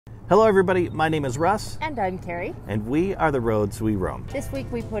Hello everybody, my name is Russ. And I'm Carrie. And we are the Roads We Roam. This week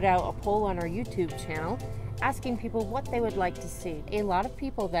we put out a poll on our YouTube channel asking people what they would like to see. A lot of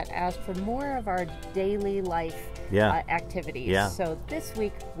people that asked for more of our daily life activities. Yeah. So this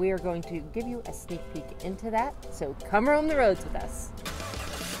week we are going to give you a sneak peek into that. So come roam the roads with us.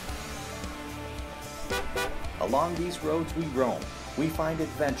 Along these roads we roam, we find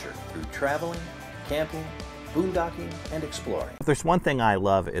adventure through traveling, camping, boondocking, and exploring. If there's one thing I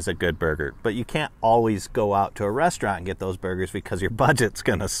love is a good burger, but you can't always go out to a restaurant and get those burgers because your budget's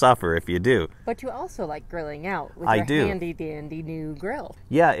going to suffer if you do. But you also like grilling out with your handy dandy new grill.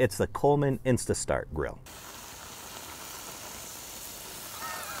 Yeah, it's the Coleman Instastart grill.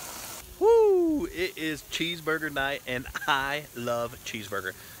 Woo! It is cheeseburger night and I love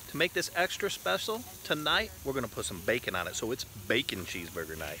cheeseburger. To make this extra special, tonight we're going to put some bacon on it, so it's bacon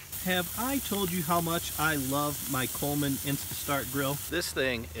cheeseburger night. Have I told you how much I love my Coleman Instastart grill? This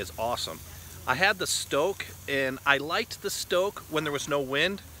thing is awesome. I had the stoke and I liked the stoke when there was no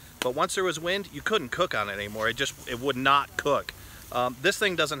wind, but once there was wind, you couldn't cook on it anymore. It would not cook. This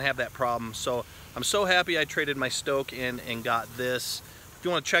thing doesn't have that problem, so I'm so happy I traded my stoke in and got this. If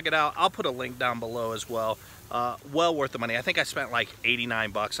you want to check it out, I'll put a link down below as well. Well worth the money. I think I spent like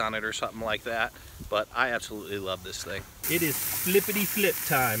 89 bucks on it or something like that, but I absolutely love this thing. It is flippity flip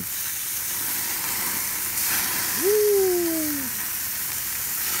time. Woo!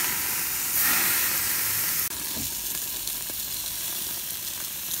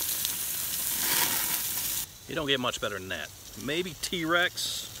 You don't get much better than that. Maybe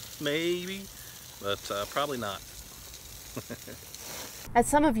T-Rex, maybe, but probably not. As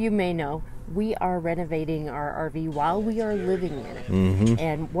some of you may know, we are renovating our RV while we are living in it.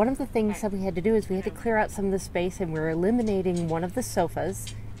 And one of the things that we had to do is we had to clear out some of the space, and we're eliminating one of the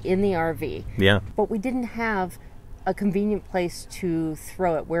sofas in the RV. Yeah. But we didn't have a convenient place to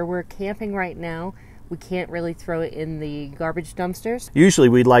throw it. Where we're camping right now, we can't really throw it in the garbage dumpsters. Usually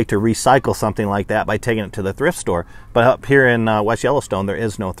we'd like to recycle something like that by taking it to the thrift store, but up here in West Yellowstone there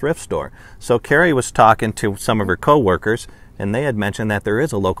is no thrift store. So Carrie was talking to some of her co-workers, and they had mentioned that there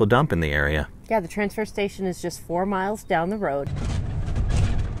is a local dump in the area. Yeah, the transfer station is just 4 miles down the road.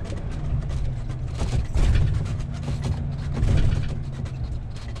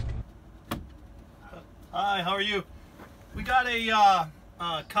 Hi, how are you? We got a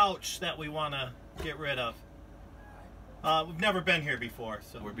couch that we want to get rid of. We've never been here before,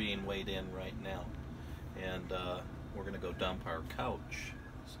 so We're being weighed in right now, and we're going to go dump our couch.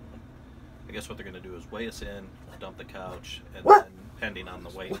 So I guess what they're going to do is weigh us in, dump the couch, and then depending on the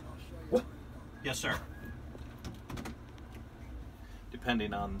weight. yes, sir.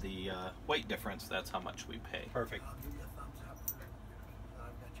 Depending on the weight difference, that's how much we pay. Perfect.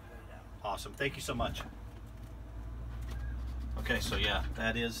 Awesome. Thank you so much. Okay, so yeah,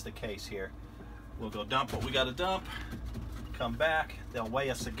 that is the case here. We'll go dump what we got to dump, come back, they'll weigh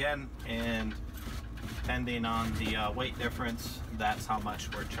us again, and depending on the weight difference, that's how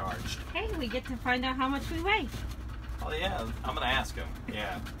much we're charged. Hey, we get to find out how much we weigh. Oh yeah, I'm gonna ask him.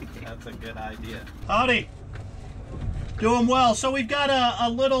 Yeah, that's a good idea. Howdy. Doing well. So we've got a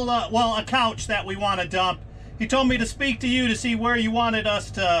little, a couch that we want to dump. He told me to speak to you to see where you wanted us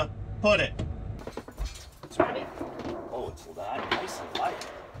to put it. It's ready. Oh, it's nice and light.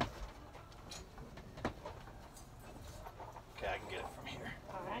 Okay, I can get it from here.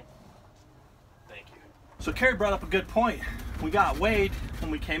 All right. Thank you. So Carrie brought up a good point. We got weighed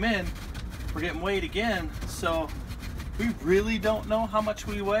when we came in. We're getting weighed again, so we really don't know how much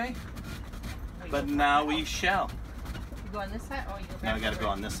we weigh, but now we shall. You go on this side, or you go back? Now we got to go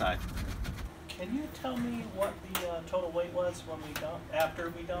on this side. Can you tell me what the total weight was when we dumped,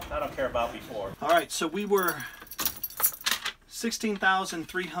 after we dumped? I don't care about before. All right, so we were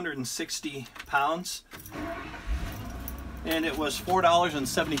 16,360 pounds, and it was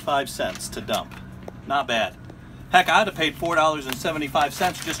 $4.75 to dump. Not bad. Heck, I'd have paid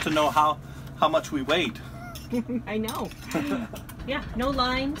 $4.75 just to know how much we weighed. I know. Yeah, no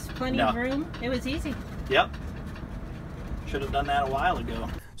lines, plenty of room. It was easy. Yep. Should have done that a while ago.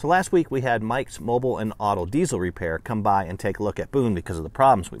 So last week we had Mike's Mobile and Auto Diesel Repair come by and take a look at Boone because of the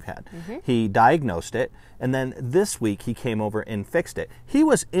problems we've had. He diagnosed it, and then this week he came over and fixed it. He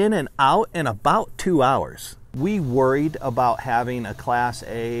was in and out in about 2 hours. We worried about having a Class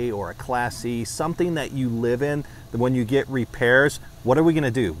A or a Class C, something that you live in, when you get repairs, what are we going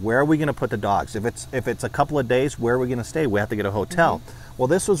to do? Where are we going to put the dogs? If it's a couple of days, where are we going to stay? We have to get a hotel. Well,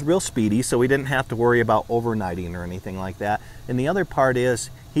 this was real speedy, so we didn't have to worry about overnighting or anything like that. And the other part is,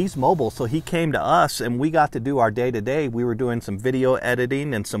 he's mobile, so he came to us and we got to do our day-to-day. We were doing some video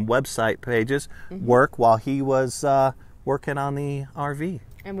editing and some website pages work while he was working on the RV.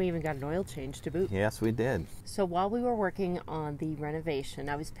 And we even got an oil change to boot. Yes, we did. So while we were working on the renovation,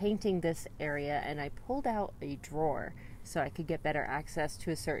 I was painting this area and I pulled out a drawer so I could get better access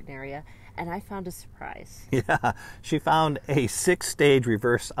to a certain area, and I found a surprise. Yeah, she found a 6-stage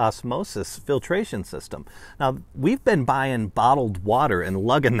reverse osmosis filtration system. Now, we've been buying bottled water and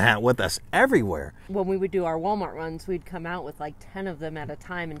lugging that with us everywhere. When we would do our Walmart runs, we'd come out with like 10 of them at a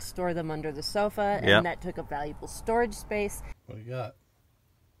time and store them under the sofa, and that took up valuable storage space. What do you got?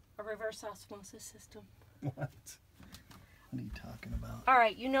 A reverse osmosis system. What? What are you talking about? All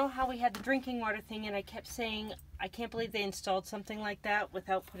right, you know how we had the drinking water thing and I kept saying, I can't believe they installed something like that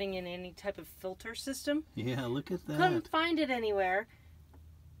without putting in any type of filter system? Yeah, look at that. Couldn't find it anywhere.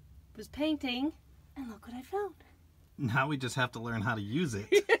 Was painting, and look what I found. Now we just have to learn how to use it.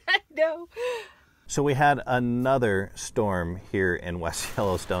 I know. So we had another storm here in West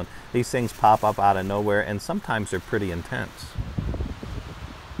Yellowstone. These things pop up out of nowhere, and sometimes they're pretty intense.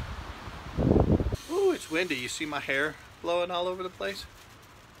 Ooh, it's windy. You see my hair blowing all over the place?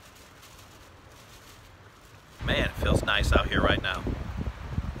 Man, it feels nice out here right now.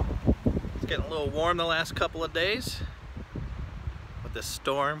 It's getting a little warm the last couple of days. With this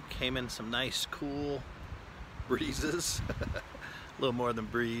storm came in some nice cool breezes. A little more than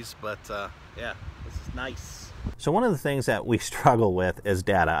breeze, but yeah, this is nice. So one of the things that we struggle with is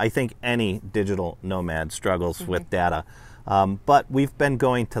data. I think any digital nomad struggles with data. But we've been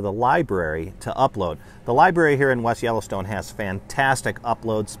going to the library to upload. The library here in West Yellowstone has fantastic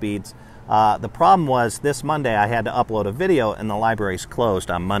upload speeds. The problem was this Monday I had to upload a video and the library's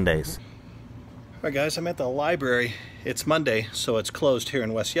closed on Mondays. All right guys, I'm at the library. It's Monday, so it's closed here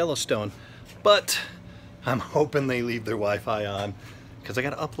in West Yellowstone. But I'm hoping they leave their Wi-Fi on because I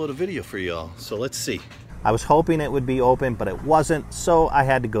got to upload a video for y'all. So let's see. I was hoping it would be open, but it wasn't, so I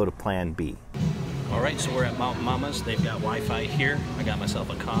had to go to plan B. Alright, so we're at Mountain Mama's. They've got Wi-Fi here. I got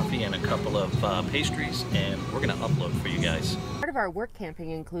myself a coffee and a couple of pastries, and we're going to upload for you guys. Part of our work camping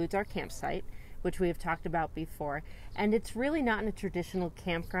includes our campsite, which we have talked about before, and it's really not in a traditional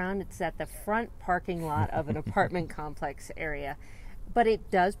campground. It's at the front parking lot of an apartment complex area, but it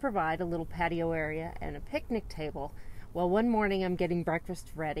does provide a little patio area and a picnic table. Well, one morning I'm getting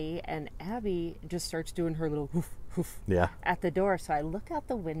breakfast ready, and Abby just starts doing her little hoof, hoof at the door, so I look out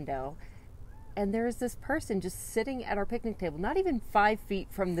the window, and there is this person just sitting at our picnic table, not even 5 feet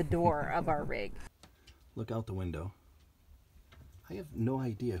from the door of our rig. Look out the window. I have no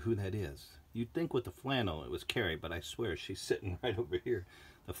idea who that is. You'd think with the flannel it was Carrie, but I swear she's sitting right over here.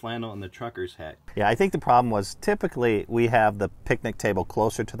 The flannel and the trucker's hat. Yeah, I think the problem was typically we have the picnic table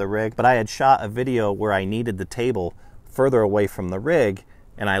closer to the rig, but I had shot a video where I needed the table further away from the rig,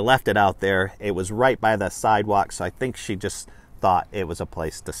 and I left it out there. It was right by the sidewalk, so I think she just thought it was a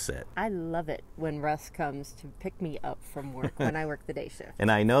place to sit. I love it when Russ comes to pick me up from work when I work the day shift.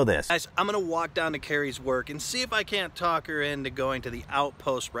 And I know this. Guys, I'm going to walk down to Carrie's work and see if I can't talk her into going to the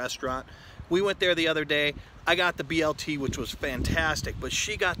Outpost restaurant. We went there the other day. I got the BLT, which was fantastic, but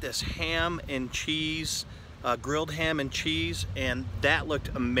she got this ham and cheese, grilled ham and cheese, and that looked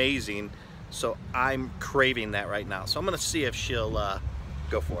amazing. So I'm craving that right now. So I'm going to see if she'll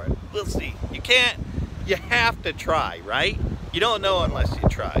go for it. We'll see. You have to try, right? You don't know unless you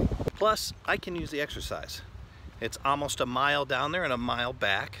try. Plus, I can use the exercise. It's almost a mile down there and a mile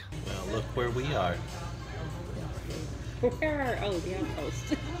back. Well, look where we are. Where? Oh, the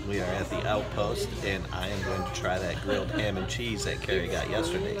Outpost. We are at the Outpost, and I am going to try that grilled ham and cheese that Carrie got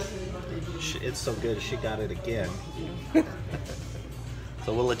yesterday. It's so good, she got it again.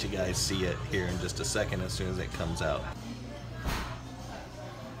 So we'll let you guys see it here in just a second as soon as it comes out.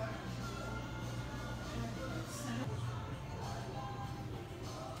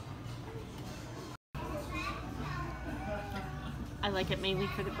 I like it mainly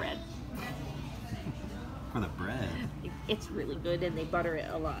for the bread. For the bread. It's really good and they butter it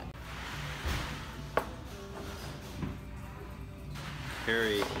a lot.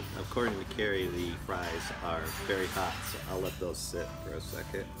 Carrie, according to Carrie, the fries are very hot, so I'll let those sit for a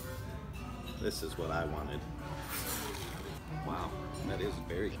second. This is what I wanted. Wow, that is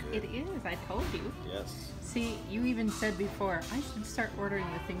very good. It is, I told you. Yes. See, you even said before, I should start ordering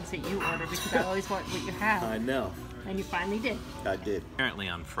the things that you order because I always want what you have. I know. And you finally did. I did. Apparently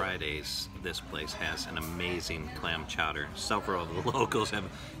on Fridays, this place has an amazing clam chowder. Several of the locals have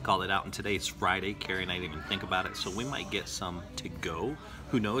called it out, and today's Friday. Carrie and I didn't even think about it, so we might get some to go.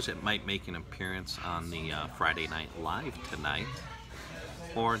 Who knows, it might make an appearance on the Friday Night Live tonight,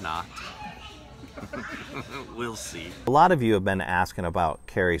 or not. We'll see. A lot of you have been asking about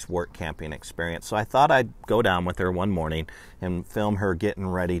Carrie's work camping experience, so I thought I'd go down with her one morning and film her getting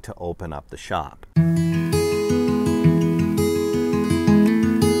ready to open up the shop.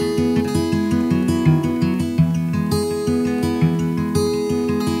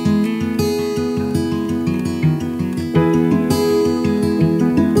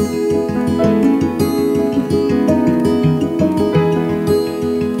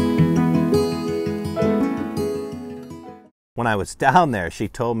 when I was down there, she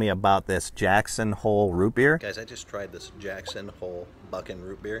told me about this Jackson Hole root beer. Guys, I just tried this Jackson Hole Buckin'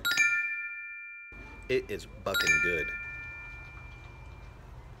 root beer. It is buckin' good.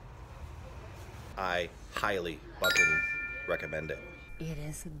 I highly buckin' recommend it. It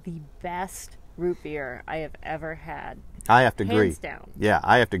is the best root beer I have ever had. I have to agree. Hands down. Yeah,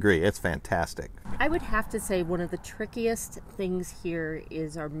 I have to agree. It's fantastic. I would have to say one of the trickiest things here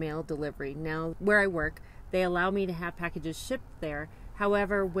is our mail delivery. Now, where I work, they allow me to have packages shipped there.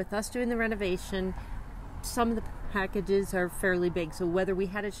 However, with us doing the renovation, some of the packages are fairly big. So whether we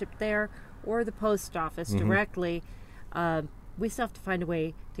had it shipped there or the post office directly, we still have to find a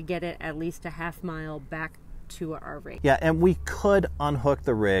way to get it at least a half mile back to our rig. Yeah, and we could unhook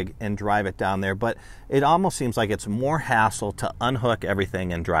the rig and drive it down there, but it almost seems like it's more hassle to unhook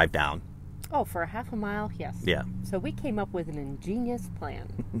everything and drive down. Oh, for a half a mile, yes. Yeah. So we came up with an ingenious plan.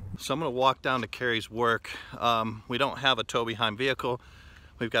 So I'm going to walk down to Carrie's work. We don't have a tow behind vehicle.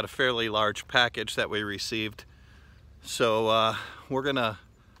 We've got a fairly large package that we received. So we're going to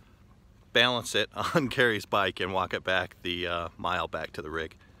balance it on Carrie's bike and walk it back the mile back to the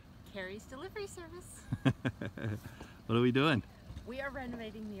rig. Carrie's delivery service. What are we doing? We are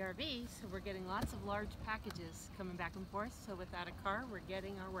renovating the RV, so we're getting lots of large packages coming back and forth. So without a car, we're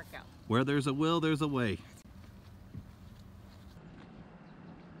getting our workout. Where there's a will, there's a way.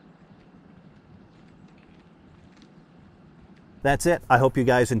 That's it. I hope you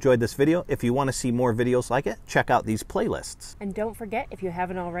guys enjoyed this video. If you want to see more videos like it, check out these playlists. And don't forget, if you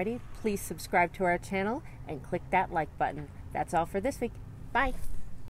haven't already, please subscribe to our channel and click that like button. That's all for this week. Bye.